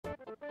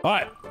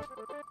Alright.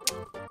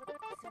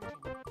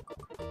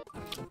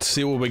 Let's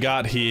see what we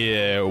got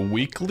here.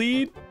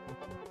 Weekly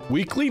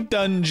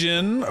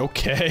dungeon.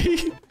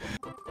 Okay.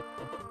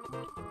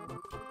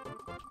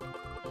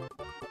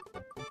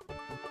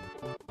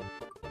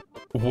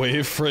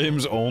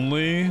 Waveframes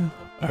only?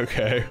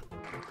 Okay.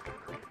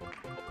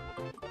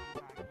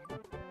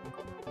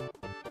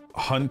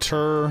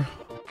 Hunter.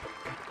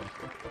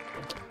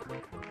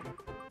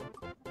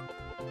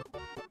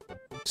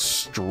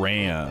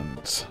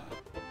 Strand.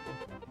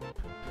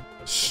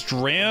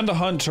 Strand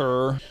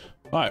Hunter.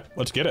 Alright,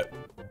 let's get it.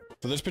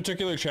 For this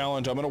particular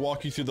challenge, I'm going to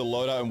walk you through the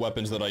loadout and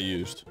weapons that I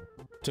used.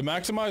 To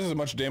maximize as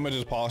much damage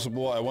as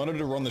possible, I wanted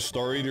to run the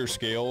Star Eater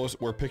scales,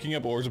 where picking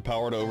up Orbs of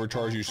Power to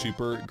overcharge you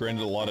super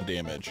granted a lot of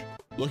damage.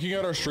 Looking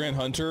at our Strand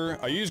Hunter,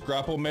 I used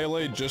Grapple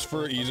Melee just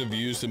for ease of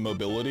use and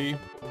mobility.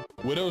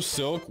 Widow's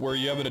Silk, where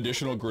you have an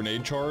additional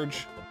grenade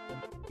charge.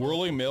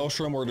 Whirling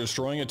Maelstrom, where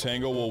destroying a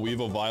tangle will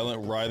weave a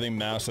violent, writhing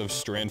mass of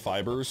strand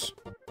fibers.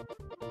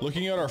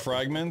 Looking at our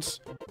fragments,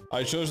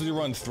 I chose to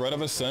run Threat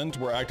of Ascent,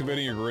 where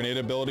activating your grenade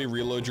ability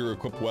reloads your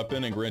equipped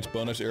weapon and grants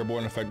bonus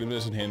airborne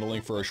effectiveness and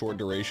handling for a short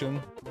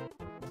duration.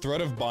 Threat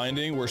of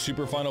Binding, where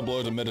super final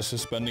blows emit a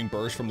suspending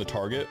burst from the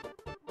target.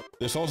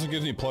 This also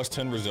gives me plus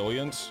 10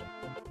 resilience.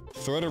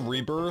 Threat of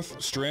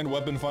Rebirth, strand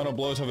weapon final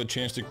blows have a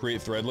chance to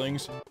create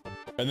threadlings.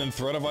 And then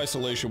Threat of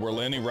Isolation, where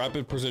landing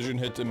rapid precision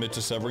hits emits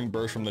a severing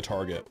burst from the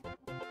target.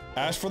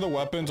 As for the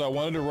weapons, I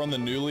wanted to run the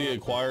newly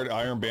acquired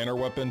Iron Banner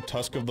weapon,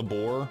 Tusk of the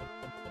Boar,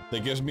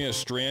 that gives me a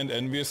Strand,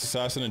 Envious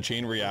Assassin, and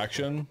Chain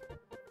Reaction.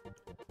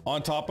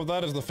 On top of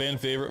that is the fan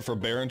favorite for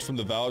Barons from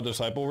the Valid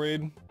Disciple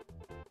raid.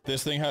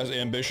 This thing has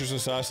Ambitious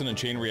Assassin and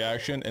Chain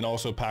Reaction, and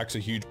also packs a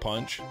huge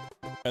punch.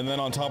 And then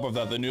on top of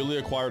that, the newly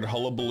acquired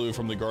Hullabaloo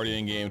from the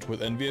Guardian Games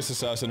with Envious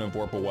Assassin and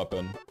Vorpal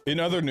Weapon. In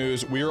other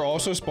news, we are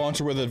also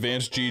sponsored with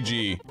Advanced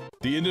GG,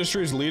 the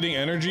industry's leading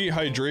energy,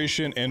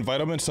 hydration, and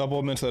vitamin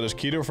supplements that is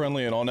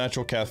keto-friendly and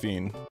all-natural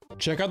caffeine.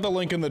 Check out the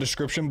link in the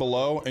description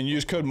below and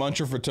use code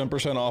Muncher for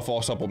 10% off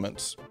all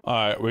supplements.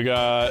 Alright, we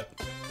got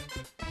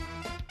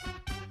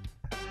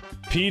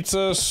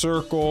Pizza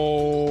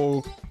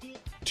Circle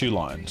 2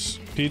 lines.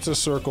 Pizza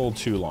Circle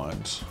 2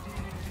 lines.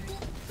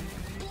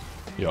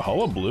 Yo,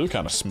 Hullabaloo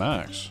kind of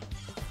smacks.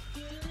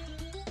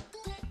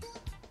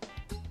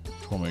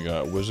 Oh my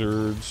god,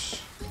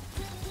 Wizards.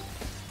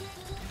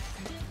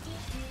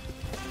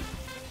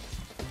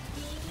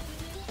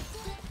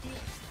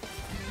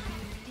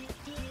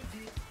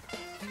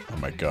 Oh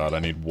my god, I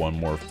need one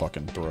more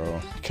fucking throw.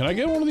 Can I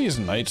get one of these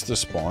knights to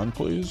spawn,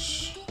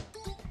 please?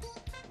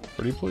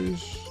 Pretty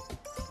please?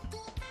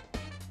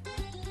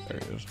 There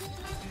he is.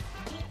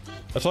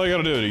 That's all you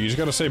gotta do, you just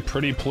gotta say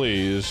pretty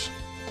please.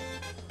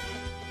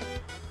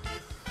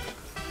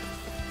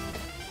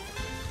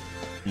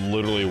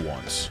 Literally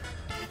once.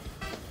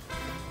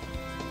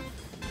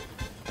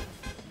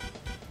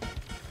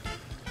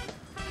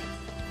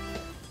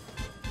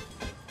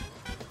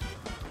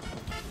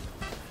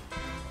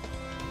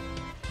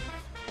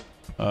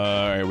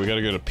 Alright, we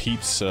gotta go to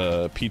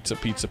pizza.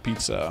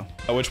 Pizza.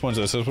 Oh, which one's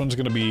this? This one's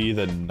gonna be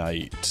the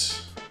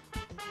night.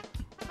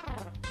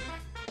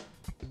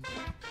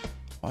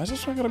 Why is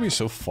this one gonna be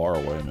so far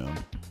away,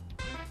 man?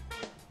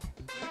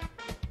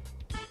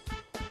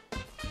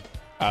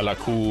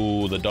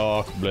 Alaku, the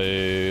Dark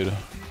Blade.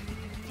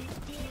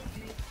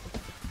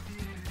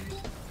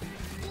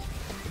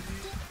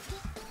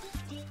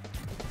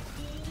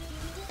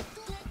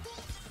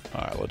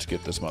 Alright, let's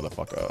get this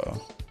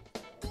motherfucker.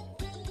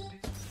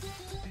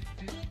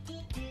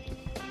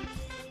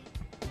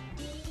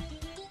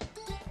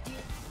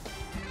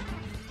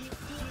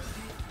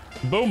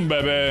 Boom,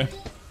 baby!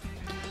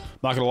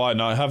 Not gonna lie,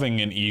 not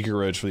having an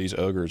eager edge for these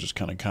ogres is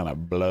kind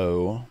of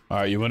blow.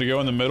 Alright, you want to go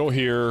in the middle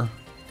here.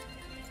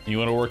 You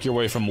want to work your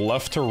way from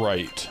left to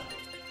right.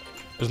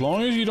 As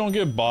long as you don't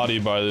get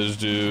bodied by this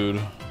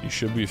dude, you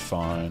should be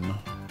fine.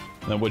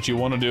 And then what you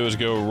want to do is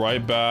go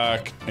right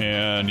back,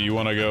 and you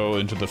want to go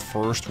into the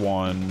first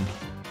one.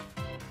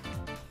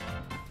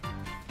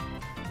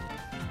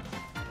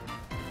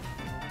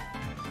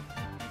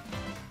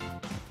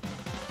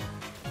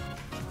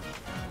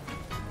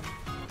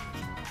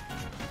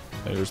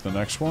 There's the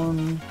next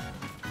one.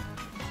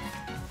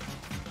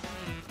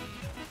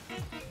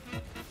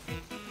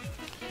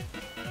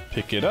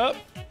 Pick it up,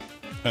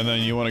 and then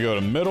you want to go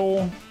to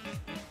middle.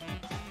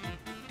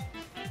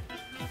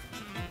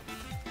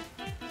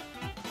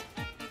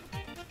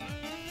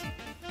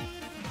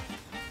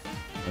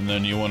 And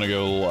then you want to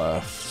go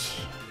left.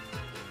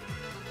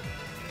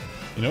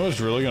 You know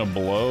what's really gonna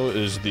blow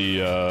is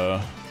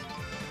the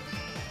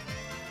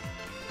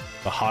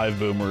hive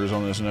boomers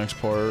on this next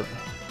part.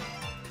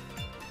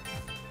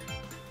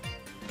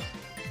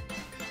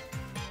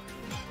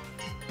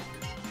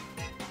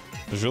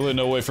 There's really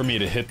no way for me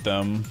to hit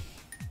them.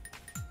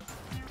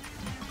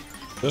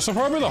 This is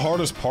probably the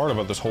hardest part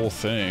about this whole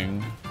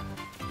thing.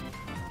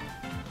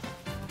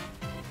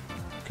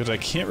 Because I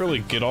can't really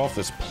get off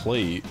this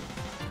plate.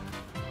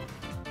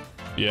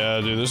 Yeah,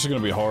 dude, this is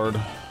gonna be hard.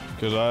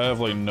 Because I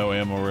have, like, no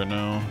ammo right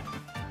now.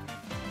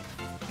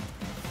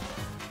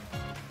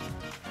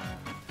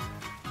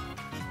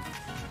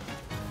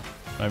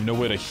 I have no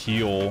way to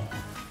heal.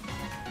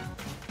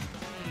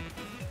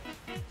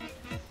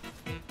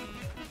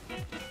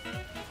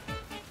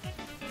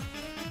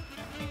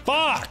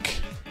 Fuck!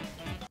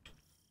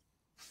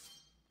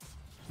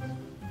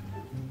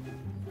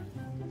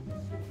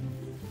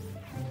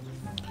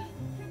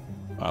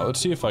 Let's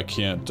see if I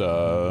can't,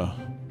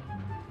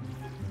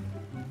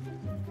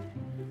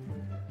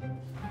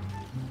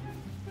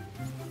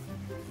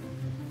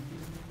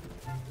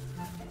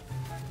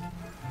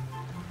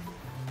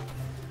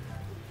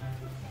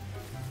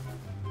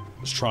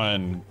 let's try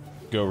and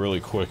go really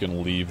quick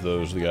and leave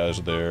those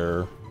guys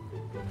there.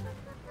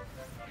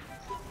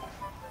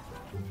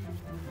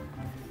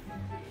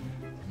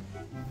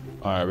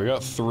 Alright, we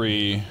got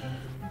 3.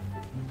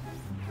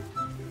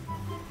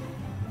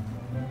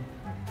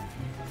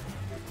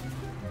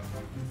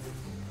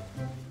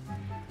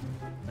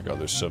 My god,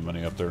 there's so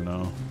many up there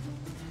now.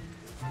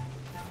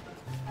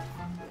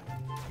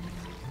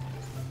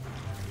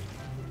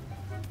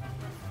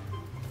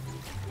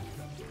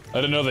 I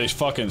didn't know they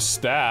fucking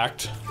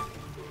stacked.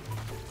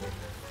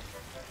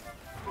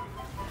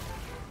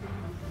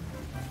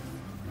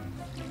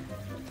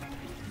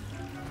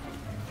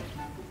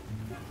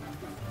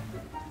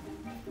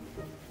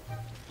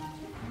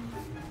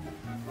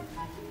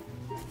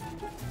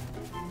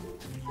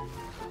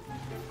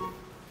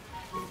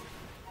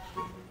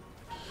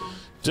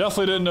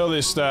 Definitely didn't know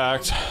they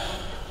stacked.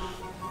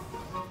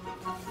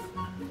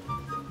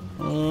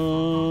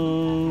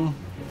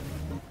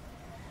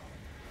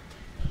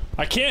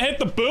 I can't hit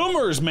the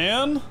boomers,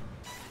 man!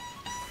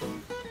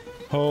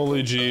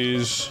 Holy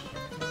jeez.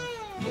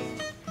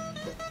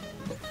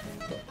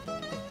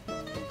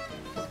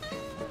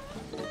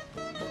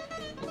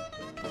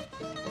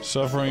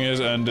 Suffering is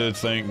ended,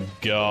 thank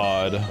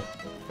God.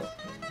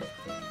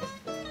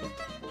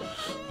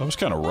 That was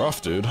kind of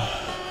rough, dude.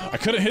 I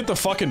couldn't hit the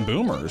fucking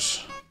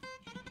boomers.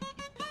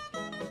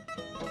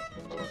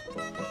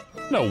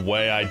 No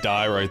way I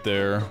die right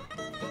there.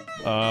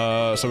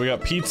 So we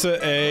got pizza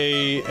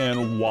A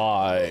and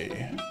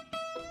Y.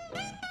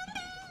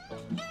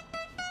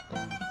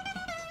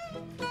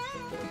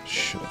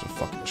 Shit, that's a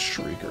fucking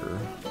shrieker.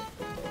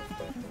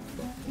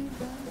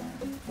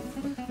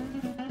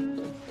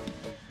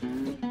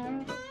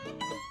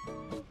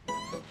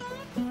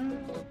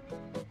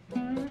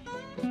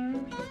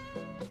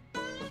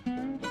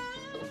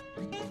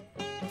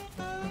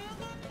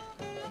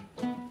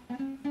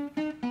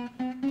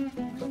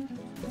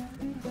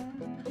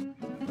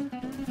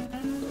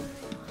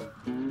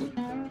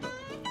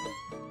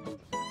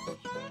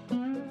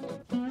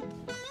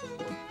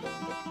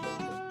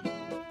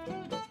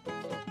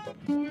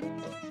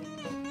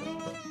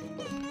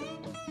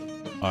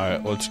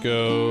 Alright, let's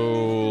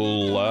go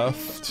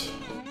left.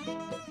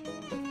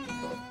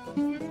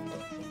 I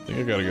think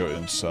I gotta go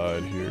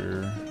inside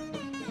here.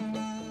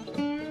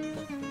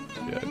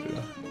 Yeah, I do.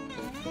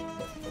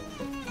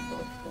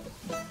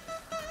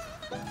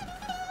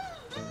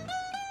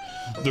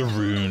 The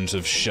runes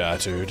have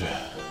shattered.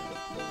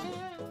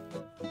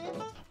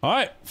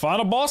 Alright,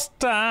 final boss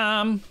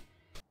time!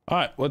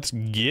 Alright, let's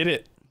get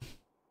it.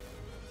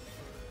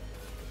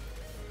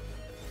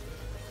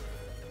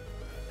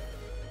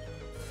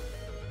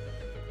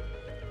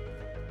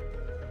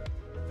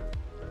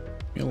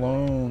 Me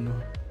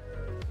alone.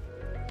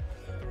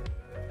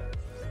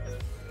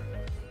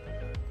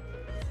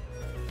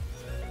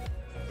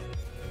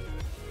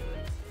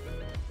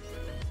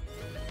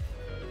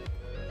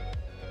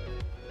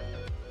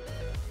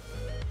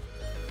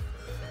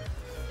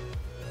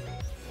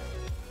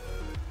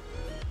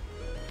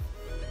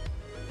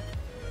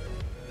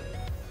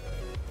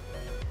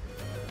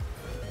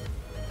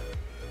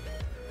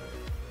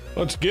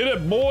 Let's get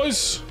it,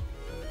 boys!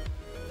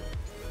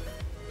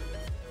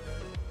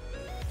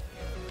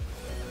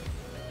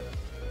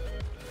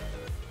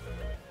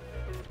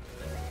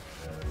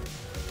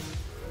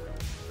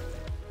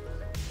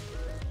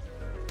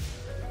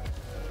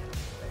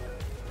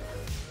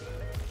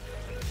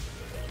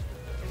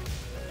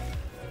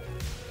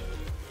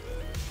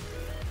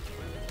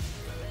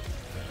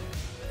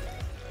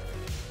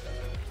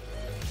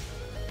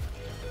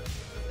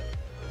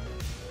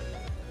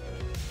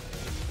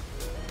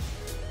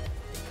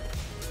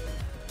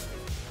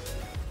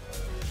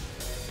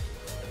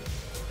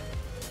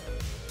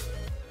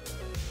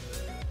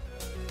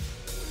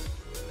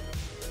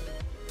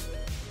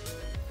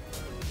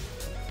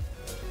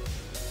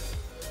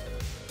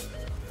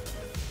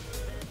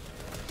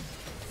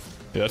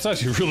 Yeah, that's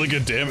actually really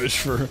good damage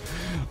for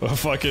a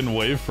fucking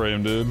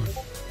Waveframe, dude.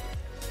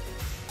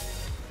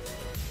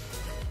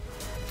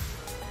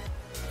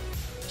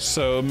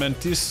 So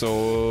many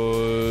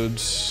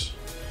swords.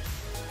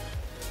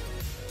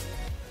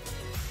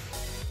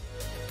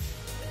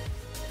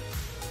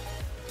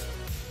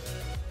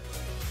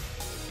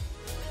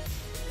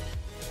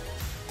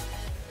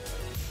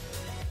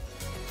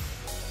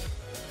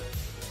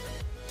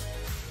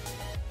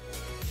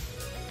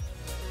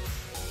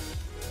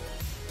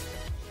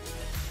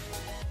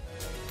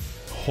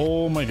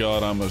 Oh my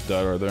god, I almost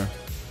died right there.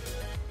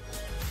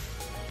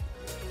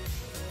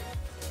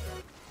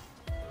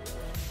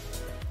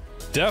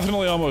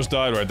 Definitely almost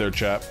died right there,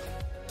 chap.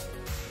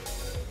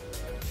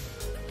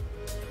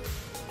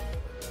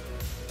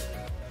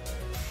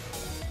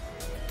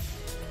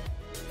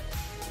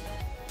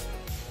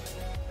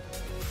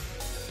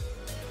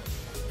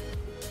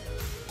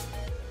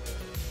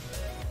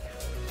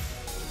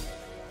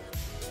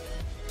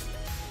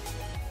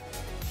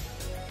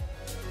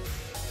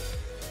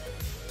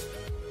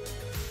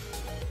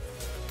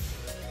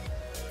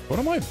 What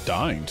am I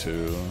dying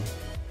to?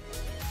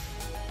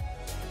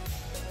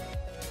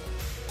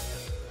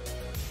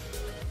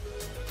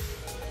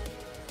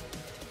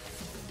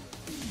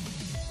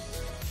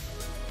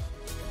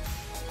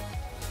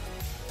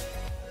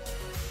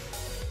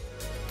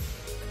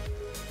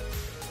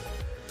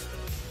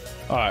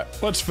 Alright,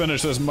 let's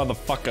finish this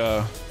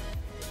motherfucker.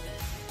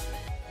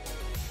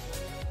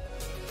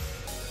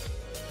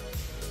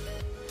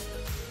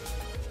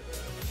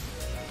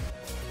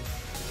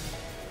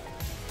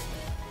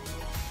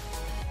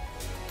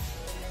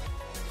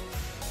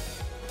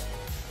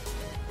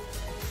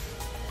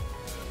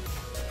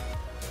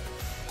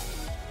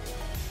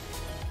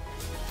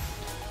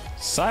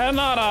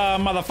 Sayonara,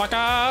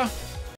 motherfucker!